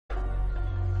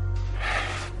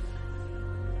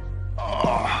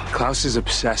Klaus is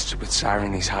obsessed with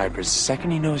siring these hybrids. The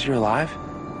second he knows you're alive,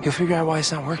 he'll figure out why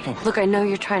it's not working. Look, I know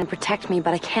you're trying to protect me,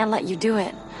 but I can't let you do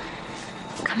it.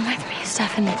 Come with me,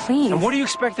 Stefan, please. And what do you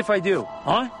expect if I do?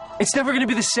 Huh? It's never gonna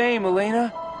be the same,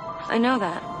 Elena. I know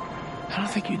that. I don't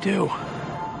think you do.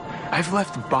 I've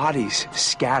left bodies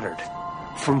scattered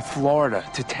from Florida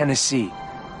to Tennessee.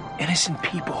 Innocent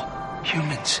people,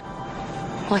 humans.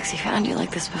 Lexi found you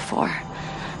like this before,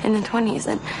 in the 20s,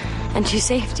 and she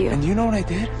saved you. And you know what I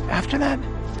did after that?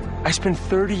 I spent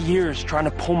 30 years trying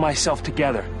to pull myself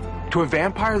together. To a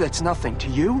vampire, that's nothing. To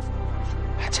you,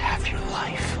 that's half your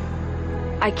life.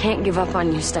 I can't give up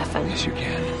on you, Stefan. Yes, you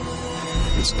can.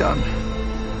 It's done.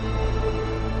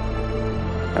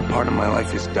 That part of my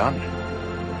life is done.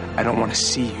 I don't want to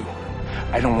see you.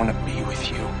 I don't want to be with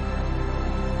you.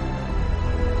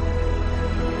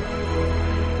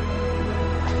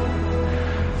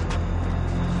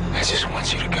 I just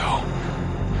want you to go.